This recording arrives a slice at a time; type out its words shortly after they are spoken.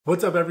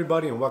What's up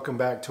everybody, and welcome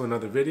back to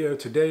another video.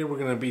 Today we're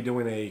going to be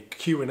doing a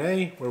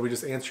Q&A where we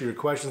just answer your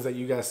questions that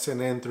you guys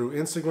send in through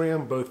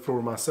Instagram, both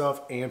for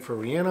myself and for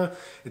Rhianna.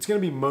 It's going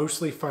to be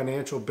mostly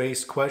financial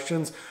based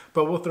questions,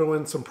 but we'll throw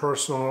in some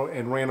personal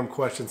and random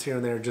questions here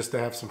and there just to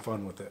have some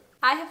fun with it.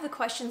 I have the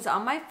questions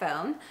on my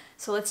phone,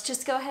 so let's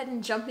just go ahead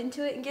and jump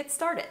into it and get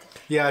started.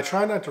 Yeah, I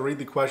try not to read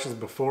the questions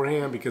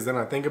beforehand because then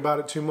I think about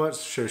it too much.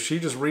 So she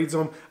just reads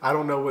them, I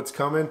don't know what's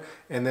coming,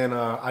 and then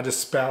I just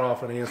spout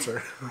off an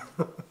answer.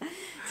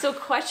 So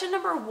question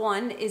number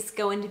one is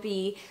going to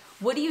be,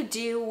 what do you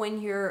do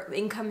when your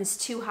income is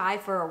too high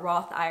for a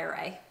Roth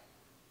IRA?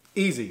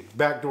 Easy,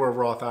 backdoor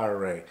Roth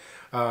IRA.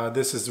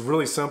 This is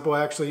really simple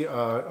actually.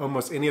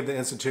 Almost any of the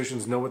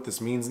institutions know what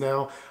this means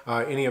now.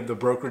 Any of the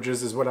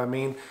brokerages is what I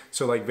mean.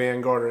 So like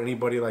Vanguard or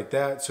anybody like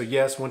that. So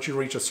yes, once you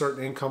reach a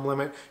certain income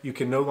limit, you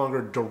can no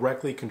longer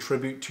directly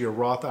contribute to your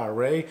Roth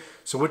IRA.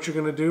 So what you're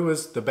going to do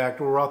is the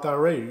backdoor Roth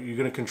IRA. You're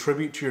going to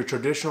contribute to your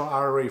traditional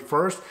IRA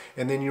first,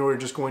 and then you're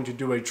just going to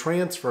do a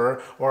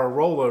transfer or a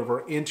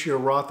rollover into your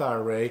Roth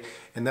IRA.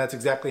 And that's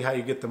exactly how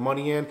you get the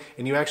money in.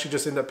 And you actually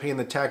just end up paying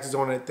the taxes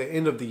on it at the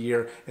end of the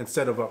year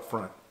instead of up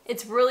front.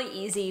 It's really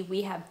easy.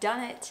 We have done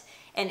it,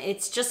 and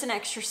it's just an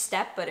extra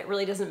step, but it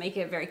really doesn't make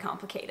it very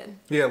complicated.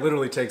 Yeah, it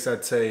literally takes,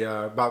 I'd say,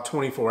 about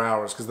 24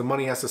 hours because the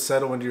money has to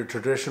settle into your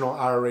traditional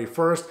IRA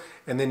first,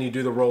 and then you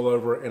do the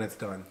rollover and it's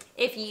done.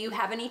 If you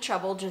have any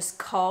trouble, just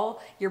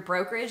call your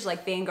brokerage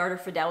like Vanguard or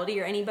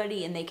Fidelity or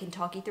anybody, and they can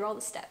talk you through all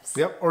the steps.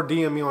 Yep, or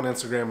DM me on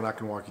Instagram and I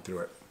can walk you through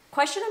it.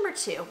 Question number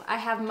two, I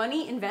have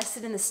money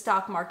invested in the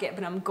stock market,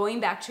 but I'm going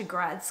back to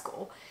grad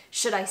school.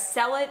 Should I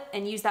sell it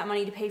and use that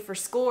money to pay for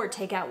school or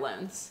take out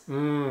loans?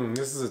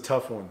 This is a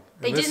tough one.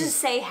 They didn't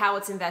say how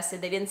it's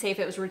invested. They didn't say if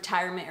it was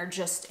retirement or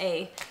just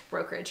a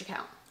brokerage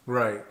account.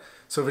 Right.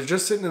 So if it's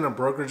just sitting in a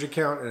brokerage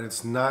account and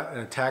it's not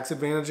a tax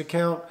advantage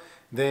account,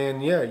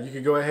 then yeah, you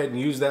could go ahead and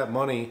use that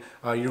money.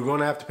 You're going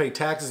to have to pay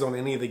taxes on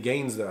any of the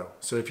gains though.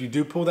 So if you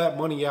do pull that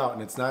money out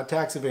and it's not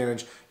tax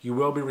advantage, you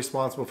will be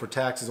responsible for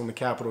taxes on the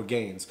capital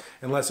gains,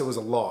 unless it was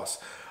a loss.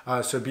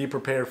 So be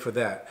prepared for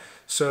that.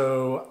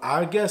 So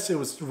I guess it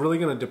was really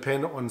going to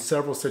depend on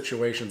several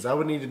situations. I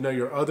would need to know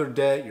your other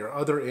debt, your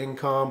other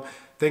income,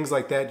 things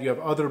like that. You have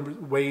other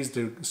ways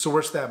to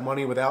source that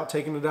money without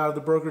taking it out of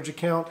the brokerage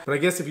account. But I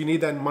guess if you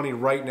need that money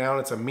right now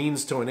and it's a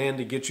means to an end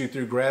to get you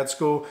through grad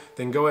school,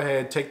 then go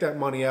ahead, take that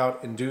money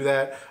out and do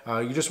that.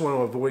 You just want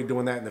to avoid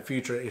doing that in the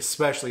future,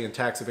 especially in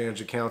tax advantage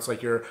accounts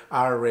like your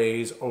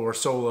IRAs or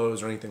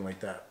solos or anything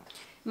like that.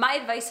 My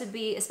advice would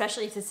be,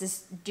 especially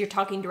if you're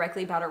talking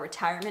directly about a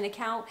retirement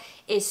account,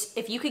 is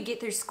if you could get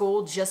through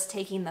school just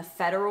taking the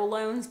federal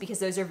loans, because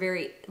those are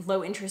very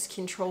low interest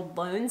controlled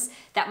loans,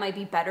 that might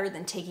be better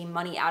than taking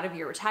money out of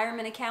your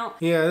retirement account.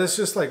 Yeah, that's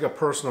just like a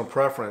personal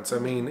preference. I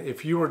mean,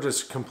 if you were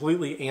just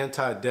completely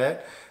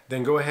anti-debt,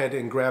 then go ahead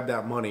and grab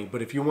that money.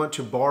 But if you want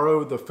to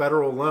borrow the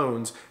federal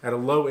loans at a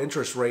low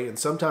interest rate, and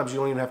sometimes you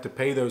don't even have to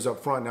pay those up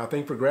front. Now I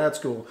think for grad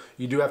school,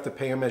 you do have to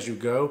pay them as you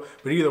go,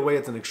 but either way,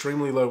 it's an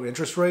extremely low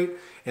interest rate,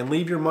 and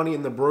leave your money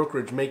in the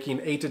brokerage making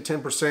 8 to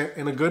 10%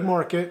 in a good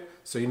market.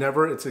 So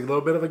it's a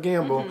little bit of a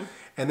gamble.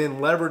 And then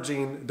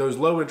leveraging those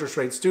low interest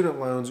rate student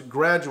loans,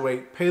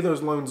 graduate, pay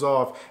those loans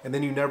off, and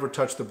then you never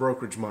touch the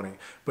brokerage money.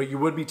 But you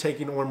would be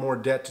taking on more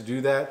debt to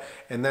do that,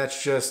 and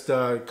that's just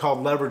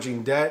called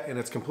leveraging debt, and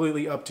it's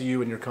completely up to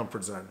you in your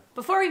comfort zone.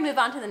 Before we move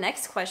on to the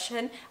next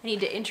question, I need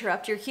to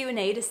interrupt your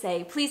Q&A to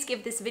say, please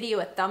give this video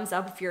a thumbs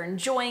up if you're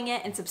enjoying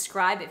it, and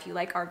subscribe if you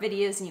like our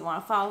videos and you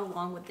want to follow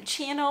along with the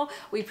channel.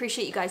 We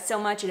appreciate you guys so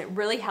much, and it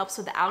really helps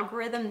with the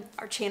algorithm.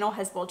 Our channel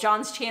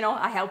John's channel,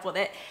 I help with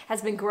it,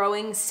 has been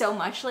growing so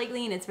much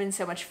lately, and it's been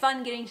so much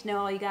fun getting to know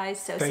all you guys.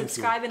 So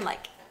subscribe and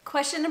like.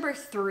 Question number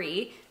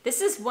three.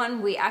 This is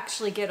one we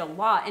actually get a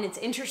lot, and it's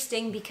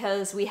interesting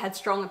because we had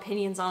strong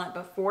opinions on it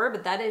before,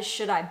 but that is,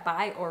 should I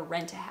buy or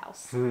rent a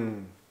house?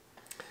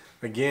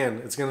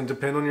 Again, it's going to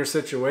depend on your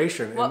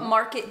situation. What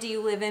market do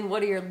you live in?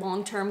 What are your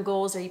long-term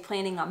goals? Are you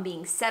planning on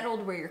being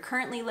settled where you're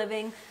currently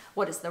living?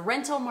 What does the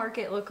rental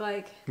market look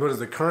like? What is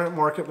the current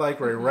market like?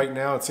 Right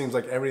now, it seems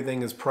like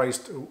everything is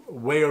priced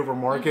way over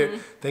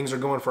market. Things are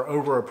going for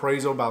over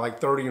appraisal by like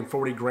 30 and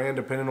 40 grand,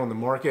 depending on the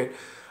market.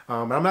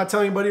 I'm not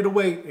telling anybody to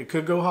wait. It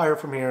could go higher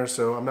from here,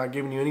 so I'm not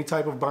giving you any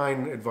type of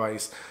buying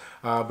advice.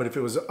 But if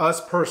it was us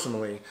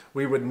personally,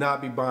 we would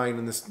not be buying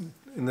in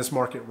this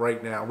market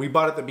right now. We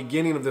bought at the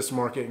beginning of this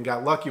market and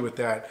got lucky with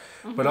that.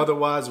 But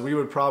otherwise, we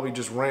would probably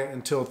just rent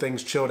until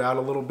things chilled out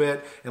a little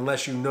bit,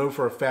 unless you know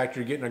for a fact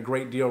you're getting a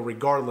great deal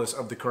regardless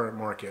of the current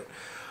market.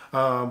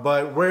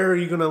 But where are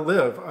you going to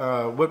live?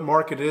 What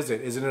market is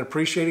it? Is it an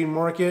appreciating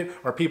market?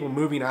 Are people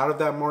moving out of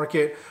that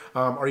market?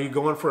 Are you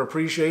going for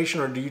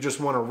appreciation, or do you just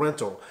want a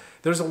rental?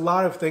 There's a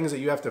lot of things that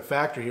you have to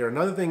factor here.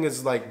 Another thing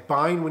is like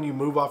buying when you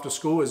move off to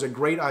school is a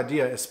great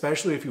idea,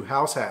 especially if you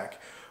house hack.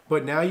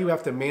 but now you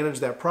have to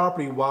manage that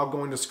property while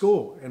going to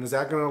school. And is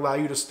that going to allow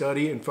you to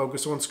study and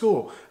focus on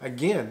school?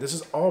 Again, this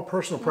is all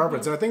personal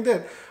preference. And I think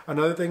that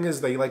another thing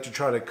is they like to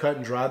try to cut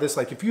and dry this.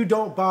 Like, if you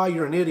don't buy,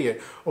 you're an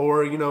idiot.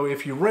 Or, you know,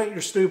 if you rent,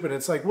 you're stupid.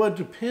 It's like, well, it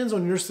depends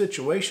on your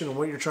situation and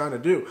what you're trying to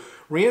do.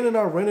 Rhianna and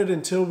I rented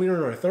until we were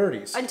in our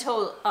 30s.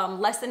 Until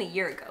less than a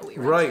year ago we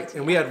rented. Right,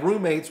 and we had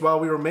roommates while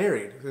we were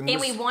married. And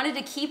we wanted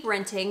to keep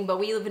renting, but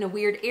we live in a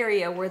weird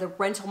area where the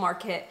rental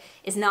market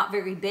is not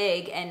very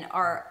big, and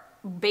our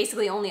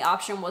basically only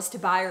option was to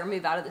buy or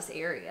move out of this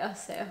area.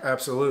 So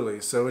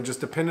absolutely. So it just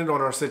depended on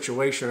our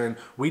situation, and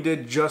we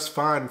did just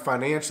fine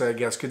financially, I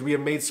guess. Could we have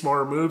made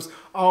smarter moves?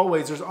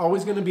 Always. There's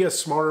always going to be a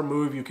smarter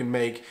move you can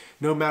make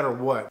no matter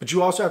what. But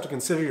you also have to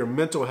consider your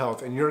mental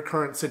health and your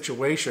current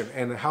situation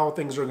and how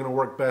things are going to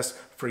work best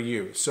for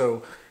you.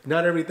 So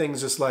not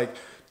everything's just like,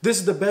 this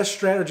is the best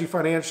strategy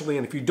financially,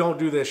 and if you don't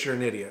do this, you're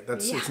an idiot.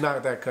 It's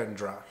not that cut and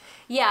dry.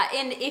 Yeah,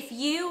 and if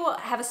you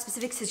have a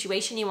specific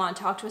situation you want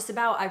to talk to us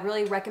about, I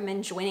really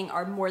recommend joining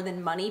our More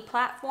Than Money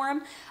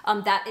platform.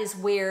 That is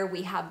where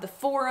we have the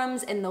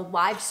forums and the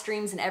live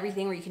streams and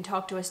everything where you can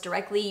talk to us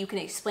directly. You can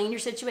explain your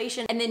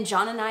situation. And then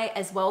John and I,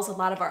 as well as a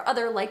lot of our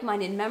other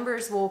like-minded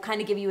members, will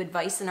kind of give you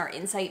advice and our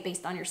insight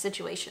based on your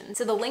situation.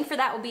 So the link for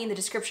that will be in the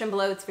description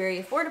below. It's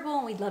very affordable,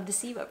 and we'd love to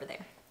see you over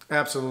there.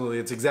 Absolutely.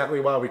 It's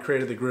exactly why we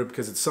created the group,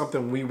 because it's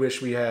something we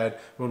wish we had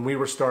when we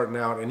were starting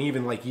out and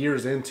even like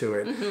years into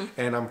it.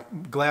 And I'm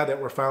glad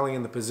that we're finally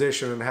in the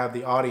position and have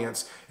the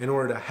audience in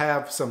order to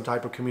have some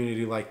type of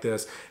community like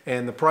this.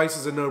 And the price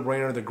is a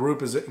no-brainer. The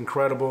group is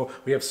incredible.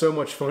 We have so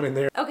much fun in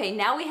there. Okay,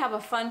 now we have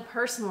a fun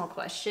personal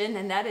question,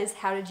 and that is,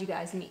 how did you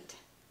guys meet?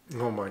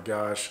 Oh my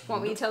gosh.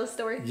 Want me to tell the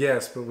story?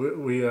 Yes, but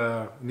we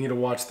need to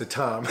watch the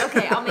time.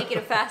 Okay, I'll make it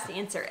a fast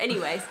answer.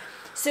 Anyways.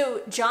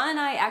 So John and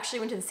I actually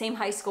went to the same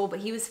high school, but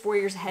he was 4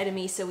 years ahead of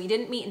me, so we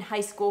didn't meet in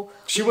high school.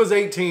 She was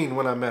 18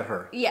 when I met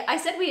her. Yeah, I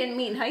said we didn't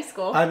meet in high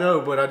school. I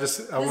know, but I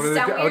just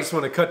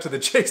want to cut to the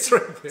chase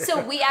right there. So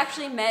we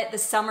actually met the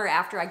summer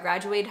after I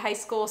graduated high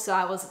school, so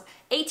I was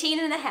 18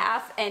 and a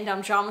half,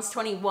 and John was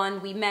 21.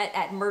 We met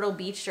at Myrtle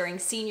Beach during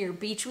senior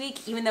beach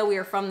week. Even though we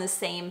were from the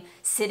same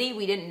city,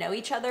 we didn't know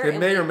each other. It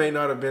may or may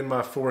not have been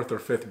my 4th or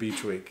 5th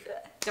beach week.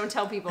 Don't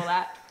tell people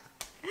that.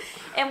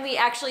 And we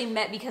actually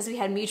met because we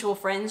had mutual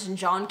friends, and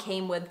John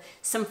came with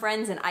some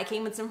friends and I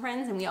came with some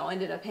friends, and we all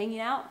ended up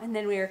hanging out, and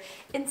then we were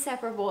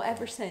inseparable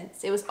ever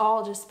since. It was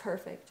all just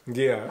perfect.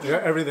 Yeah,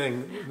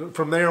 everything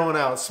from there on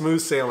out,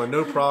 smooth sailing,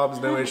 no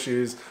problems, no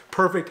issues,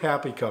 perfect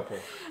happy couple.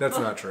 That's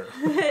not true.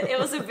 It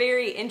was a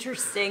very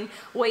interesting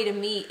way to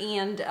meet,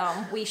 and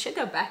we should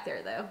go back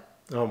there though.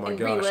 Oh my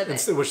gosh.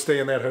 And we'll stay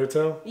in that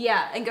hotel?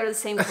 Yeah, and go to the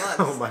same clubs.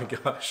 Oh my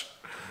gosh.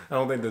 I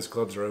don't think those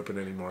clubs are open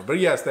anymore. But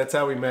yes, that's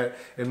how we met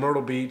in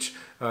Myrtle Beach.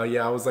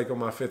 Yeah, I was like on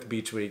my 5th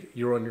beach week.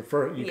 You were on your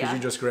first, because you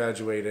just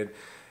graduated.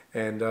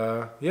 And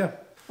yeah.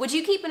 Would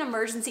you keep an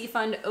emergency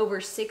fund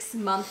over 6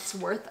 months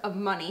worth of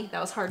money?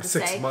 That was hard to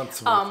say. 6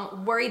 months worth.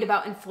 Worried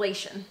about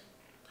inflation.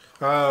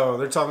 Oh,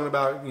 they're talking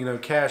about,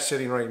 cash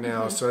sitting right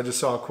now. So I just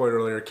saw a quote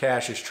earlier,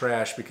 cash is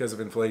trash because of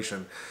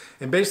inflation.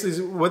 And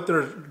basically what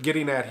they're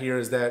getting at here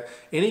is that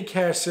any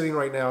cash sitting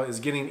right now is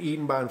getting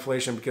eaten by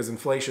inflation because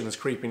inflation is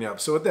creeping up.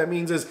 So what that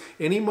means is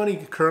any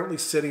money currently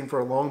sitting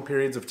for long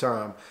periods of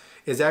time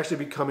is actually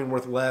becoming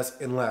worth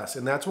less and less.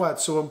 And that's why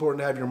it's so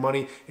important to have your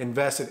money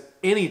invested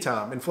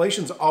anytime.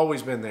 Inflation's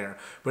always been there,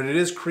 but it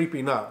is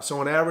creeping up. So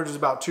on average it's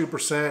about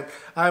 2%.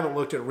 I haven't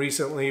looked at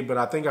recently, but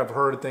I think I've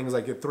heard of things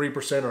like at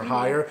 3% or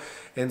higher.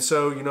 And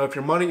so, if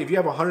if you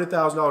have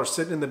 $100,000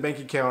 sitting in the bank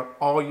account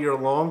all year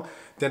long,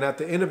 then at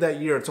the end of that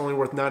year, it's only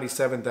worth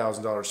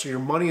 $97,000. So your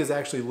money is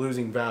actually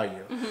losing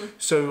value.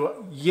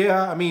 So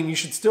yeah, you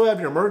should still have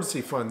your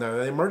emergency fund though.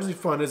 The emergency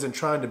fund isn't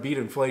trying to beat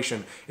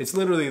inflation. It's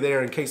literally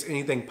there in case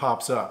anything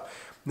pops up.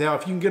 Now,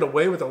 if you can get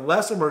away with a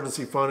less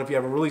emergency fund, if you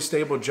have a really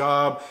stable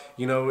job,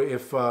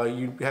 if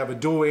you have a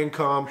dual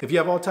income, if you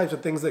have all types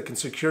of things that can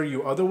secure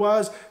you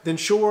otherwise, then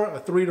sure, a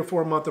 3 to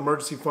 4 month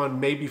emergency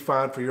fund may be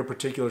fine for your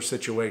particular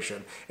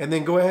situation. And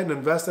then go ahead and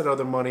invest that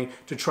other money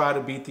to try to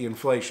beat the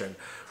inflation.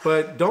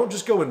 But don't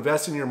just go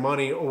investing your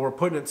money or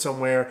putting it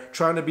somewhere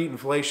trying to beat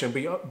inflation,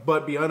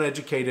 but be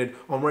uneducated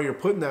on where you're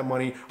putting that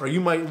money, or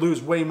you might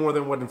lose way more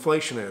than what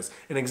inflation is.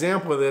 An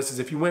example of this is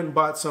if you went and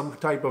bought some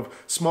type of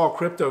small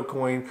crypto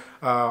coin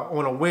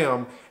on a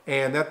whim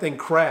and that thing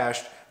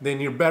crashed, then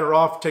you're better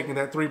off taking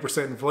that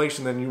 3%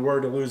 inflation than you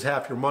were to lose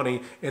half your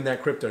money in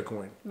that crypto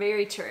coin.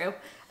 Very true.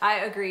 I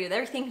agree with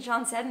everything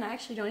John said, and I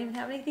actually don't even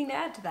have anything to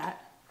add to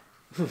that.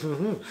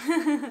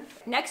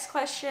 Next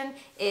question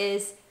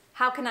is,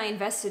 how can I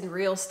invest in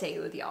real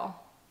estate with y'all?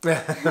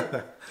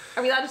 Are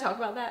we allowed to talk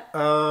about that?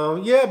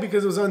 Yeah,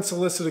 because it was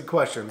unsolicited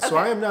questions. Okay. So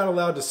I am not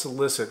allowed to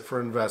solicit for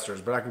investors,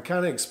 but I can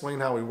kind of explain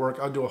how we work.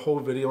 I'll do a whole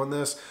video on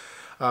this.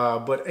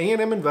 But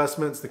A&M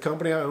Investments, the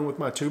company I own with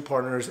my 2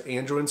 partners,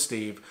 Andrew and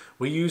Steve,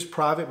 we use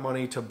private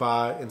money to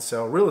buy and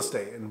sell real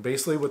estate. And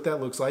basically what that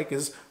looks like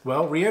is,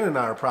 well, Rhianna and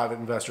I are private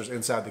investors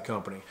inside the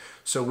company.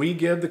 So we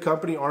give the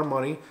company our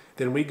money,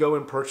 then we go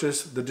and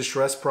purchase the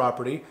distressed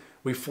property.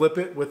 We flip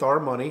it with our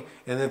money,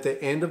 and at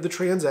the end of the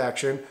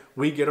transaction,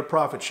 we get a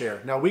profit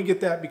share. Now, we get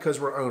that because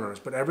we're owners,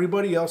 but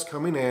everybody else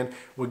coming in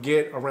would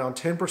get around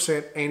 10%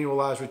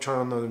 annualized return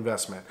on the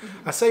investment.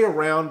 I say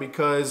around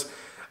because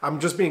I'm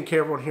just being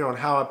careful here on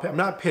how I'm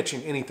not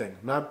pitching anything.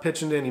 I'm not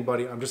pitching to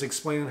anybody. I'm just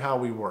explaining how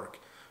we work.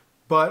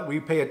 But we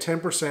pay a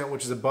 10%,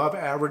 which is above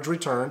average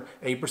return.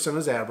 8%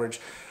 is average.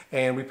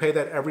 And we pay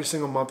that every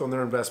single month on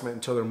their investment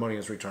until their money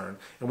is returned.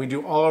 And we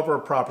do all of our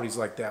properties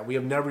like that. We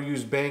have never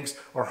used banks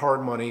or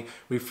hard money.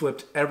 We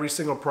flipped every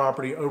single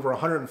property, over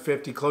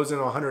 150, closing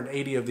on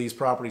 180 of these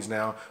properties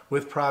now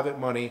with private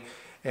money.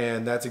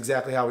 And that's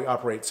exactly how we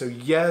operate. So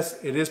yes,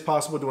 it is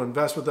possible to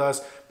invest with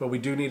us, but we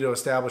do need to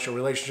establish a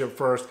relationship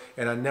first.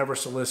 And I never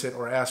solicit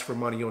or ask for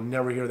money. You'll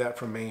never hear that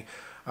from me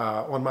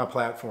on my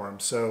platform.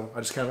 So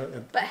I just kind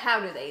of... But how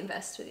do they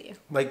invest with you?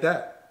 Like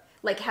that.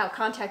 Like how,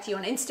 contact you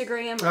on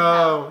Instagram?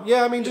 Oh,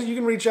 yeah, I mean, just, you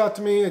can reach out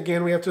to me.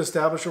 Again, we have to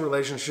establish a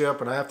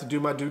relationship, and I have to do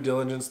my due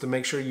diligence to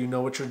make sure you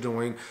know what you're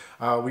doing.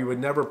 We would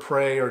never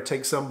pray or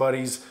take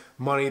somebody's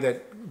money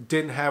that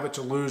didn't have it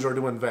to lose or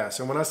to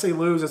invest. And when I say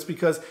lose, it's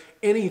because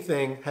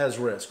anything has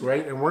risk,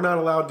 right? And we're not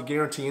allowed to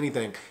guarantee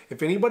anything.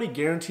 If anybody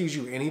guarantees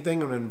you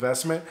anything on an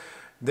investment,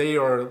 they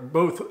are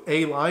both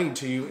A, lying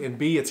to you, and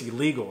B, it's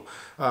illegal.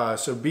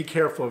 So be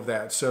careful of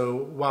that. So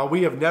while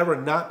we have never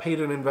not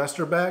paid an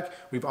investor back,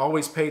 we've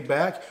always paid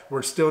back,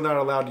 we're still not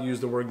allowed to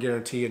use the word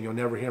guarantee, and you'll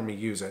never hear me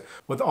use it.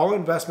 With all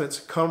investments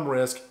come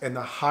risk, and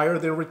the higher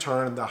the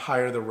return, the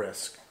higher the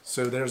risk.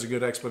 So there's a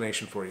good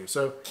explanation for you.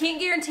 So can't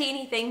guarantee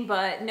anything,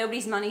 but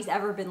nobody's money's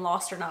ever been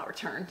lost or not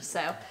returned.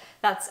 So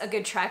that's a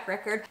good track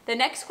record. The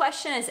next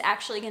question is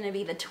actually going to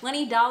be the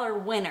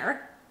 $20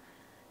 winner,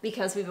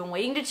 because we've been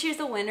waiting to choose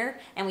the winner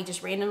and we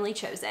just randomly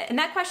chose it. And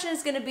that question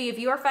is going to be, if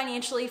you are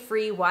financially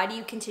free, why do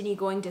you continue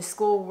going to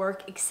school,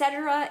 work,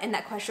 etc.? And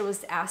that question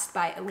was asked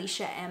by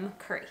Alicia M.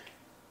 Curry.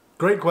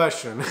 great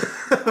question.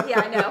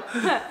 Yeah, I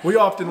know. We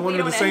often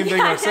wonder the same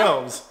thing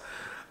ourselves.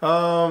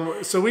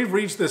 So we've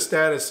reached this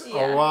status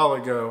a while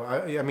ago.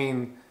 I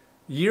mean,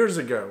 years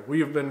ago. We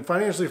have been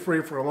financially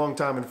free for a long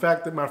time. In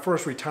fact, at my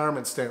first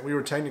retirement stint, we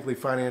were technically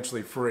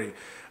financially free.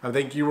 I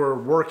think you were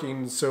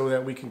working so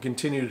that we can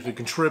continue to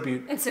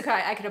contribute. And so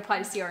I could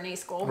apply to CRNA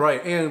school.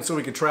 Right, and so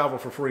we could travel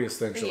for free,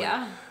 essentially.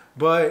 Yeah.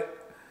 But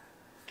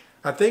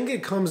I think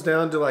it comes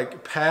down to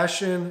like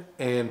passion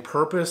and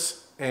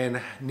purpose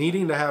and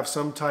needing to have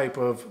some type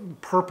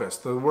of purpose,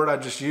 the word I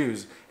just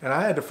used. And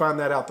I had to find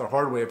that out the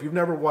hard way. If you've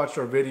never watched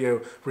our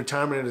video,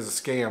 Retirement is a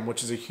Scam,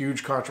 which is a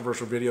huge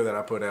controversial video that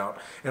I put out.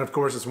 And of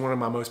course, it's one of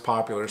my most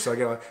popular, so I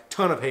get a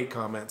ton of hate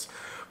comments.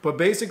 But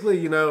basically,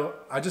 you know,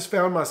 I just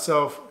found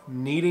myself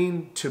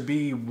needing to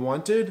be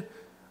wanted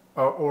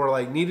or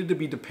like needed to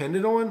be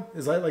depended on.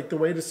 Is that like the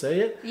way to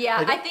say it? Yeah,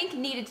 like, I think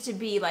needed to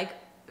be like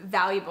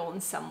valuable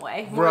in some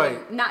way.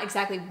 Right. Not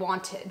exactly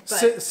wanted,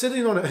 but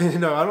sitting on it, you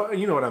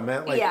know what I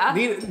meant. Like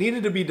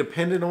needed to be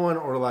depended on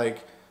or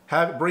like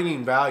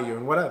bringing value.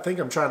 And what I think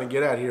I'm trying to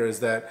get at here is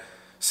that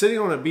sitting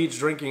on a beach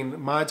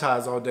drinking Mai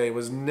Tais all day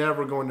was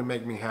never going to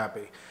make me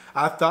happy.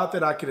 I thought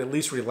that I could at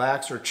least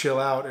relax or chill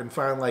out and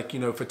find like,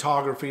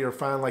 photography or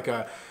find like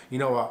a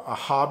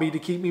hobby to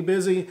keep me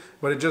busy,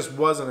 but it just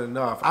wasn't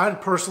enough. I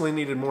personally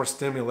needed more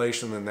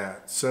stimulation than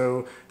that.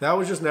 So that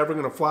was just never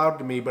going to fly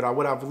to me. But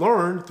what I've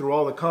learned through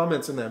all the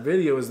comments in that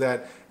video is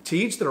that to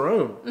each their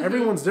own. Mm-hmm.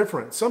 Everyone's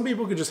different. Some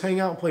people could just hang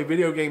out and play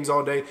video games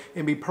all day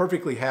and be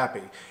perfectly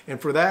happy.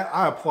 And for that,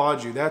 I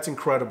applaud you. That's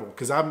incredible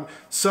because I'm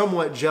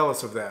somewhat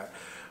jealous of that.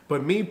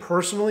 But me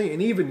personally,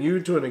 and even you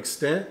to an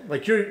extent,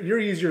 like you're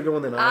easier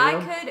going than I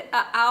am.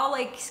 I'll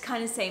like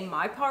kind of say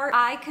my part.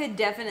 I could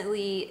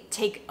definitely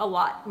take a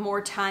lot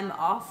more time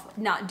off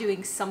not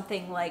doing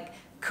something like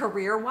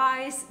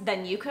career-wise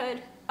than you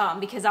could,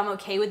 because I'm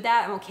okay with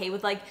that. I'm okay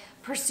with like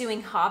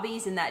pursuing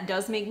hobbies, and that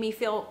does make me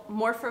feel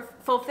more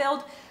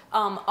fulfilled.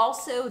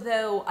 Also,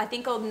 though, I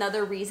think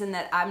another reason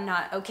that I'm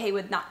not okay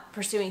with not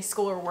pursuing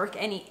school or work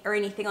or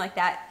anything like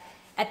that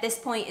at this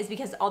point is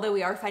because although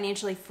we are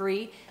financially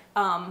free,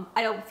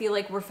 I don't feel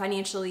like we're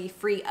financially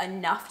free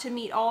enough to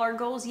meet all our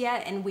goals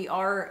yet, and we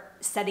are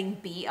setting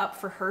B up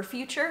for her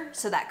future,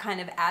 so that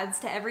kind of adds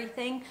to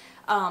everything.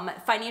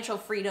 Financial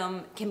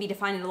freedom can be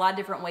defined in a lot of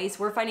different ways.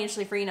 We're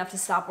financially free enough to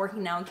stop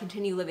working now and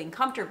continue living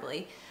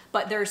comfortably,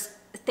 but there's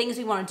things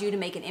we want to do to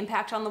make an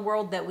impact on the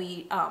world that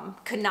we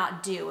could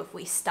not do if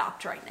we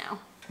stopped right now.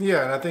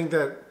 Yeah, and I think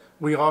that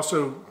we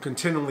also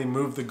continually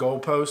move the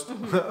goalpost,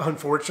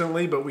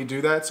 unfortunately, but we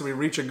do that. So we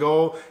reach a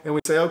goal and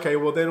we say, okay,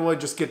 well, then we'll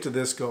just get to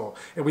this goal.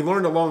 And we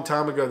learned a long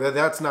time ago that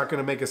that's not going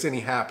to make us any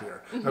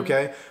happier,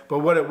 okay? But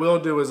what it will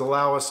do is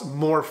allow us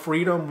more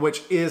freedom,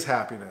 which is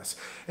happiness.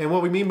 And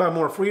what we mean by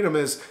more freedom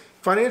is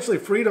financially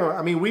freedom.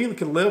 I mean, we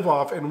can live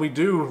off, and we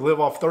do live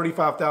off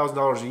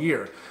 $35,000 a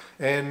year.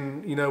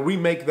 And, we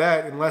make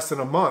that in less than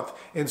a month.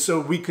 And so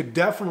we could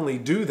definitely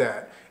do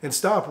that and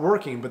stop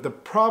working. But the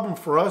problem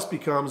for us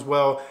becomes,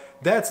 well,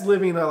 that's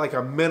living like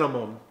a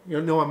minimum, a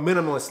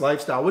minimalist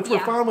lifestyle, which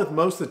we're fine with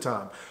most of the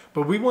time.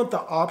 But we want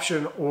the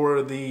option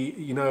or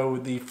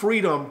the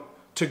freedom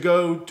to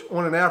go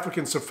on an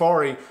African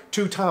safari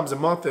 2 times a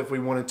month if we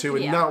wanted to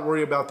and not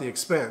worry about the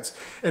expense.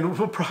 And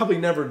we'll probably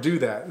never do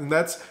that. And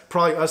that's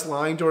probably us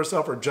lying to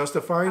ourselves or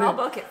justifying it. I'll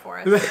book it for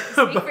us.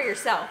 Speak for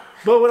yourself.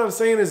 But what I'm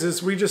saying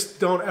is we just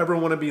don't ever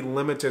want to be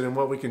limited in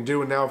what we can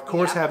do. And now, of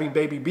course, having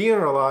baby B in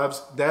our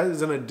lives, that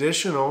is an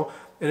additional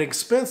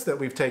expense that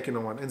we've taken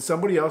on and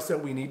somebody else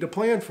that we need to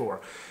plan for.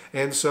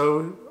 And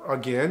so,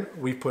 again,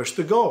 we push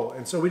the goal.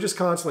 And so we just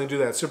constantly do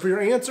that. So for your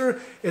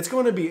answer, it's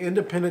going to be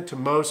independent to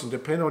most and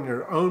depend on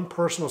your own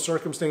personal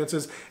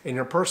circumstances and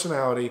your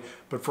personality.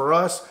 But for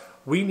us,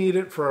 we need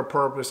it for a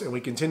purpose and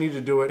we continue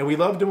to do it. And we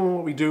love doing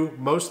what we do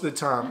most of the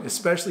time,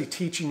 especially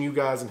teaching you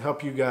guys and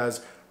help you guys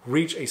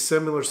reach a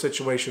similar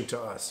situation to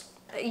us.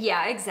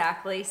 Yeah,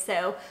 exactly.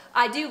 So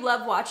I do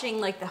love watching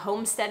like the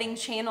homesteading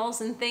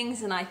channels and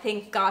things, and I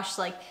think, gosh,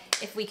 like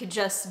if we could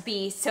just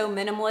be so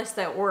minimalist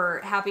that we're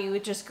happy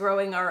with just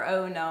growing our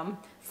own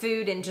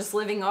food and just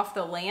living off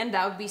the land,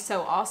 that would be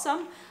so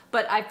awesome.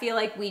 But I feel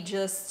like we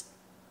just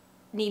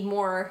need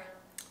more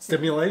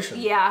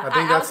stimulation. Yeah, I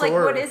think that's was like, the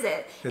word. what is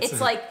it?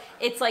 It's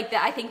like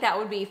that. I think that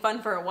would be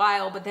fun for a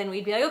while, but then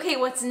we'd be like, okay,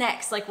 what's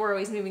next? Like we're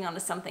always moving on to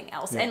something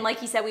else. And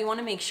like you said, we want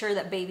to make sure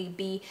that baby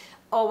B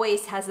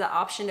always has the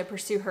option to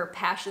pursue her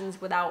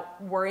passions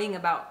without worrying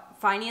about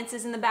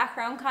finances in the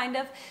background, kind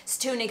of.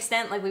 So to an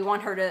extent, like we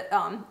want her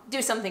to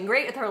do something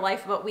great with her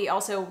life, but we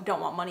also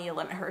don't want money to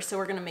limit her. So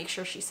we're going to make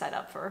sure she's set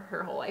up for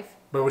her whole life.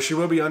 But she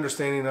will be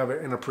understanding of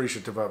it and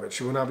appreciative of it.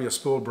 She will not be a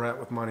spoiled brat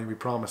with money. We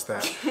promise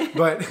that.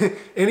 But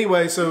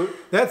anyway, so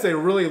that's a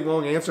really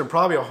long answer and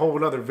probably a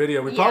whole other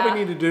video. We probably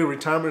need to do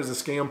retirement as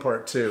a scam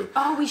part 2.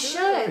 Oh, we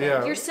should.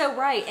 Yeah. You're so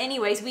right.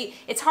 Anyways,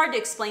 it's hard to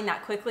explain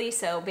that quickly.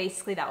 So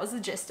basically that was the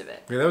gist of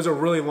it. Yeah, that was a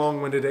really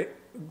long-winded,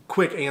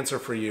 quick answer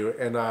for you.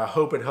 And I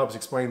hope it helps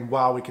explain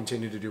why we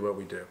continue to do what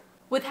we do.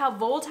 With how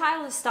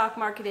volatile the stock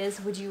market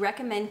is, would you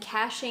recommend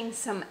cashing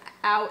some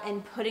out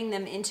and putting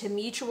them into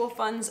mutual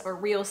funds or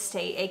real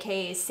estate,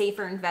 aka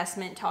safer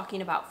investment,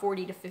 talking about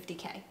 40 to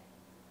 50K?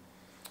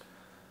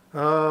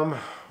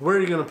 Where are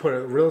you going to put it?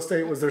 Real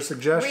estate was their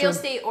suggestion? Real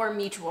estate or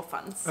mutual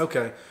funds.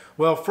 Okay.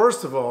 Well,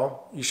 first of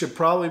all, you should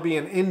probably be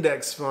in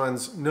index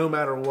funds no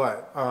matter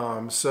what.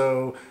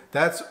 So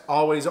that's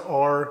always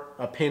our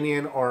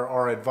opinion or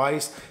our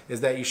advice, is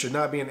that you should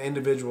not be in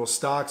individual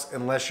stocks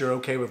unless you're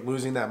okay with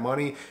losing that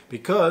money,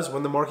 because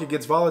when the market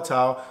gets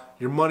volatile,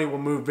 your money will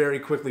move very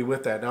quickly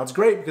with that. Now it's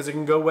great because it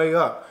can go way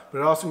up, but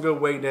it also can go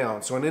way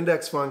down. So an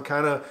index fund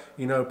kind of,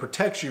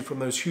 protects you from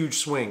those huge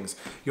swings.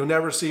 You'll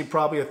never see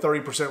probably a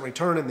 30%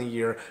 return in the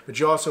year, but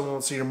you also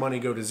won't see your money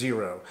go to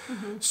zero.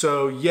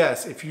 So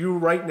yes, if you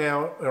right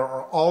now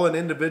are all in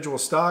individual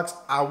stocks,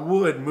 I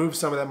would move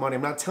some of that money.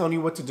 I'm not telling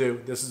you what to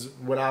do. This is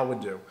what I would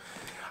do.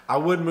 I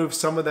would move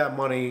some of that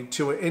money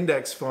to an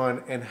index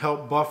fund and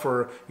help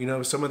buffer,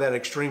 some of that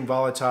extreme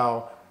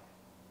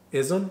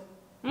volatilism.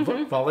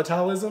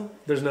 Volatilism?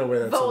 There's no way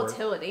that's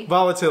Volatility.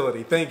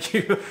 Volatility, thank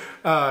you.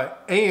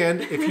 And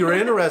if you're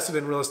interested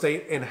in real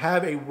estate and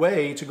have a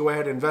way to go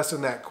ahead and invest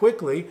in that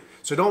quickly,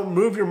 so don't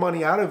move your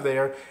money out of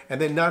there and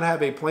then not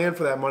have a plan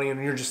for that money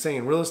and you're just staying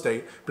in real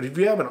estate. But if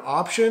you have an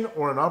option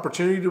or an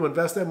opportunity to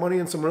invest that money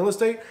in some real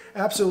estate,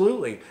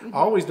 absolutely.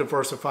 Always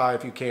diversify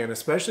if you can,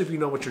 especially if you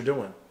know what you're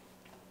doing.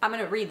 I'm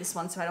going to read this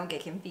one so I don't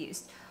get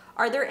confused.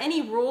 Are there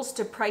any rules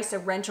to price a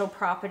rental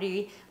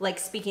property, like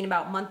speaking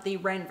about monthly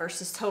rent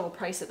versus total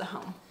price of the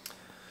home?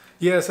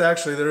 Yes,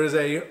 actually, there is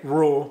a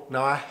rule.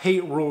 Now, I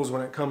hate rules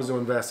when it comes to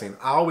investing.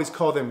 I always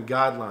call them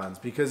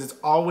guidelines because it's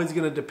always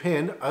going to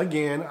depend,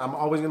 again, I'm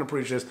always going to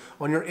preach this,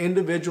 on your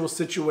individual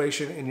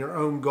situation and your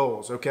own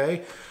goals,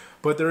 okay?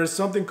 But there is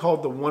something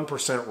called the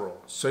 1%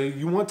 rule. So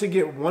you want to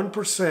get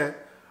 1%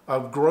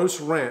 of gross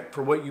rent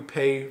for what you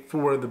pay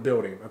for the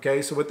building,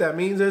 okay? So what that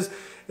means is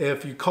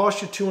if you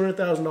cost you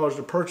 $200,000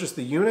 to purchase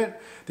the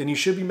unit, then you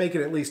should be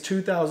making at least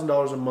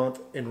 $2,000 a month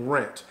in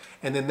rent.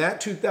 And then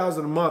that $2,000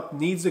 a month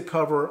needs to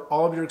cover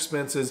all of your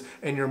expenses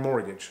and your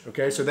mortgage,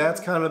 okay? So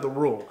that's kind of the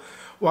rule.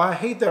 Why I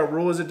hate that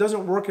rule is it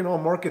doesn't work in all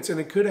markets, and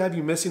it could have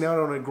you missing out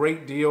on a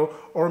great deal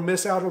or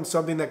miss out on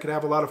something that could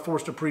have a lot of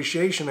forced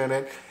appreciation in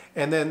it,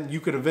 and then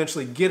you could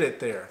eventually get it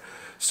there.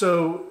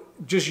 So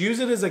just use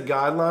it as a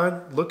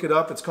guideline. Look it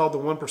up. It's called the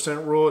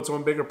 1% rule. It's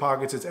on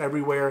BiggerPockets. It's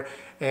everywhere.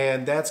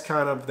 And that's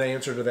kind of the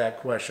answer to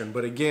that question.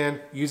 But again,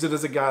 use it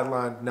as a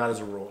guideline, not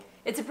as a rule.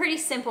 It's a pretty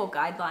simple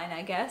guideline,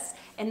 I guess.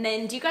 And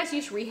then, do you guys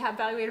use Rehab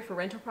Valuator for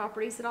rental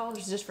properties at all, or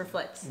is it just for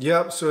flips?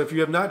 Yep. So if you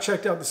have not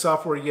checked out the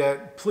software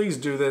yet, please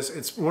do this.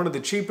 It's one of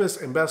the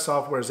cheapest and best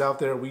softwares out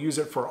there. We use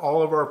it for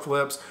all of our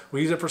flips.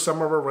 We use it for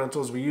some of our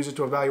rentals. We use it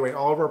to evaluate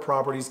all of our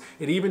properties.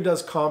 It even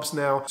does comps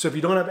now. So if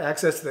you don't have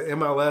access to the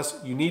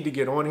MLS, you need to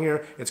get on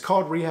here. It's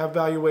called Rehab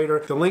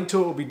Valuator. The link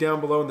to it will be down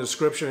below in the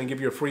description and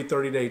give you a free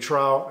 30-day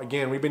trial.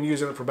 Again, we've been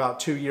using it for about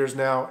 2 years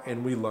now,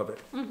 and we love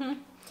it.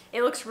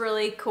 It looks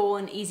really cool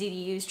and easy to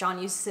use.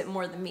 John uses it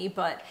more than me,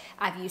 but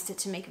I've used it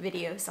to make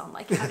videos on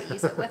like how to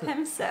use it with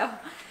him. So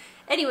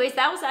Anyways,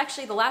 that was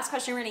actually the last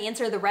question we're going to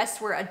answer. The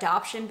rest were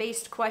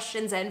adoption-based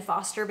questions and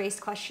foster-based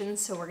questions,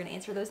 so we're going to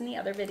answer those in the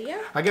other video.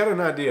 I got an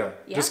idea,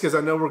 just because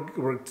I know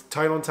we're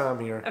tight on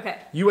time here. Okay.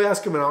 You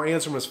ask them and I'll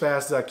answer them as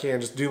fast as I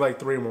can. Just do like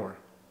 3 more.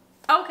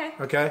 Okay.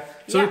 Okay?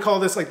 So Yeah. we call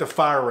this like the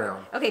fire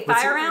round. Okay,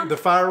 fire round? The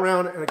fire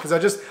round, because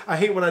I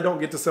hate when I don't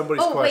get to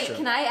somebody's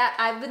question. Wait,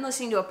 I've been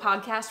listening to a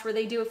podcast where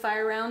they do a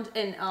fire round,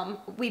 and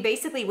we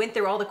basically went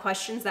through all the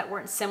questions that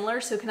weren't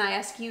similar, so can I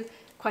ask you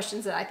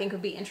questions that I think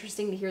would be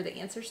interesting to hear the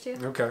answers to?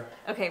 Okay.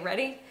 Okay,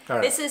 ready? All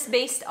right. This is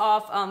based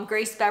off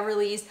Grace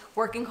Beverly's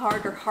Working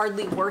Hard or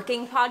Hardly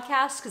Working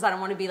podcast, because I don't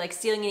want to be like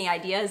stealing any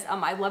ideas.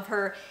 I love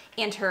her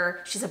and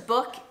she's a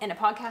book and a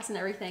podcast and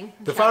everything.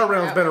 The fire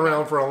round's been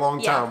around for a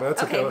long time, but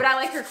that's okay. But I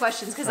like her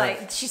questions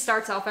because she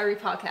starts off every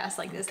podcast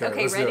like this.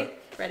 Okay, ready?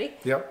 Ready?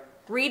 Yep.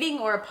 Reading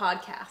or a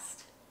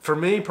podcast? For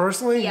me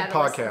personally, Yeah,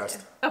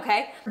 podcast.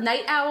 Okay.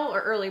 Night owl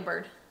or early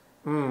bird?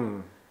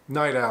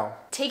 Night owl.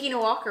 Taking a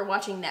walk or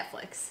watching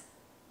Netflix?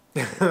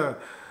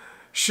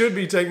 Should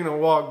be taking a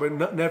walk, but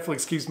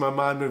Netflix keeps my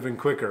mind moving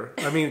quicker.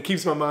 I mean, it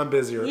keeps my mind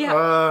busier.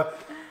 Yeah.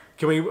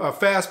 Can we a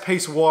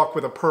fast-paced walk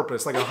with a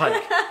purpose, like a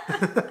hike?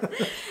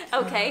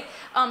 Okay.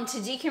 To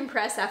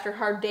decompress after a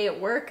hard day at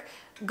work,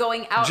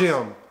 going out.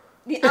 Gym.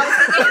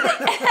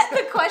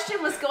 The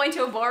question was going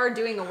to a bar or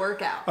doing a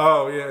workout.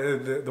 Oh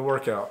yeah, the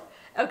workout.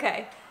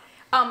 Okay.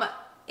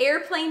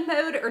 Airplane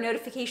mode or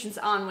notifications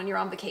on when you're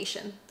on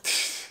vacation?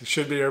 It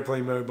should be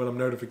airplane mode, but I'm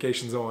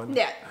notifications on.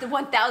 Yeah, the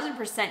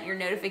 1000% your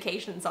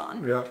notifications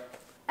on. Yeah.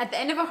 At the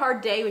end of a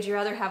hard day, would you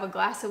rather have a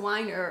glass of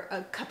wine or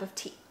a cup of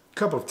tea?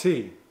 Cup of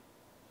tea.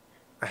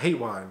 I hate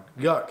wine.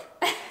 Yuck.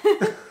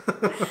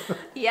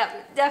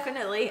 Yep,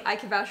 definitely. I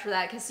can vouch for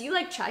that because you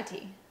like chai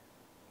tea.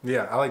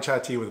 Yeah, I like chai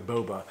tea with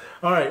boba.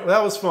 All right, well,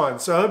 that was fun.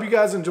 So I hope you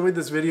guys enjoyed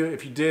this video.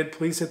 If you did,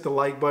 please hit the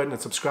like button and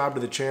subscribe to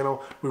the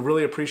channel. We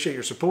really appreciate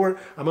your support.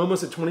 I'm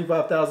almost at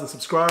 25,000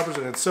 subscribers,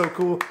 and it's so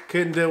cool.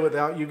 Couldn't do it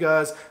without you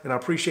guys, and I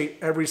appreciate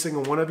every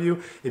single one of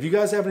you. If you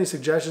guys have any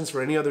suggestions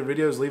for any other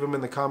videos, leave them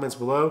in the comments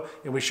below,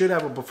 and we should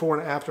have a before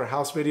and after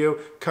house video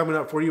coming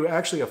up for you.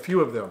 Actually, a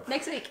few of them.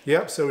 Next week.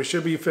 Yep, so we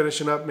should be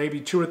finishing up maybe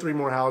 2 or 3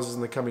 more houses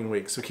in the coming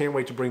weeks. So can't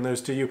wait to bring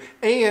those to you.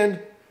 And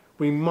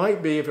we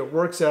might be, if it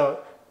works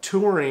out,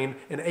 touring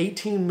an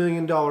 $18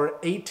 million,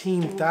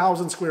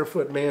 18,000 square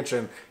foot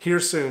mansion here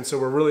soon. So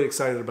we're really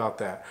excited about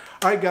that.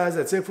 All right, guys,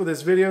 that's it for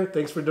this video.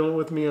 Thanks for doing it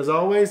with me as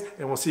always,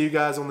 and we'll see you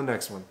guys on the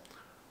next one.